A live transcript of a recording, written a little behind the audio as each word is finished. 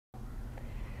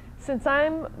Since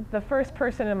I'm the first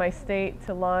person in my state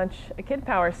to launch a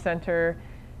Kidpower Center,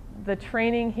 the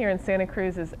training here in Santa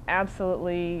Cruz is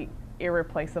absolutely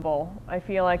irreplaceable. I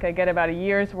feel like I get about a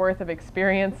year's worth of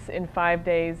experience in 5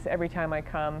 days every time I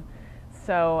come.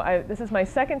 So this is my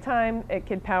second time at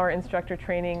Kidpower instructor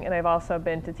training, and I've also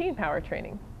been to Teenpower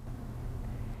training.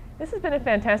 This has been a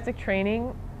fantastic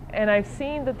training, and I've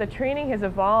seen that the training has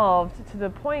evolved to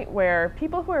the point where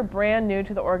people who are brand new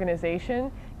to the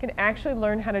organization can actually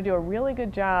learn how to do a really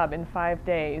good job in 5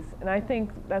 days, and I think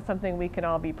that's something we can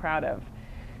all be proud of.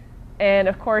 And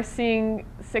of course, seeing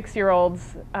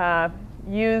 6-year-olds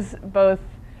use both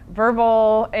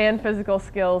verbal and physical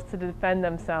skills to defend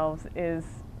themselves is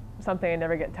something I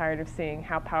never get tired of seeing,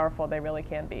 how powerful they really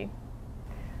can be.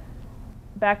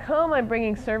 Back home, I'm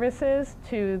bringing services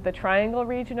to the Triangle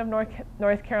region of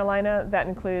North Carolina. That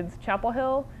includes Chapel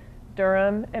Hill,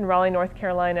 Durham, and Raleigh, North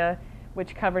Carolina,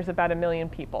 which covers about 1 million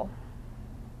people.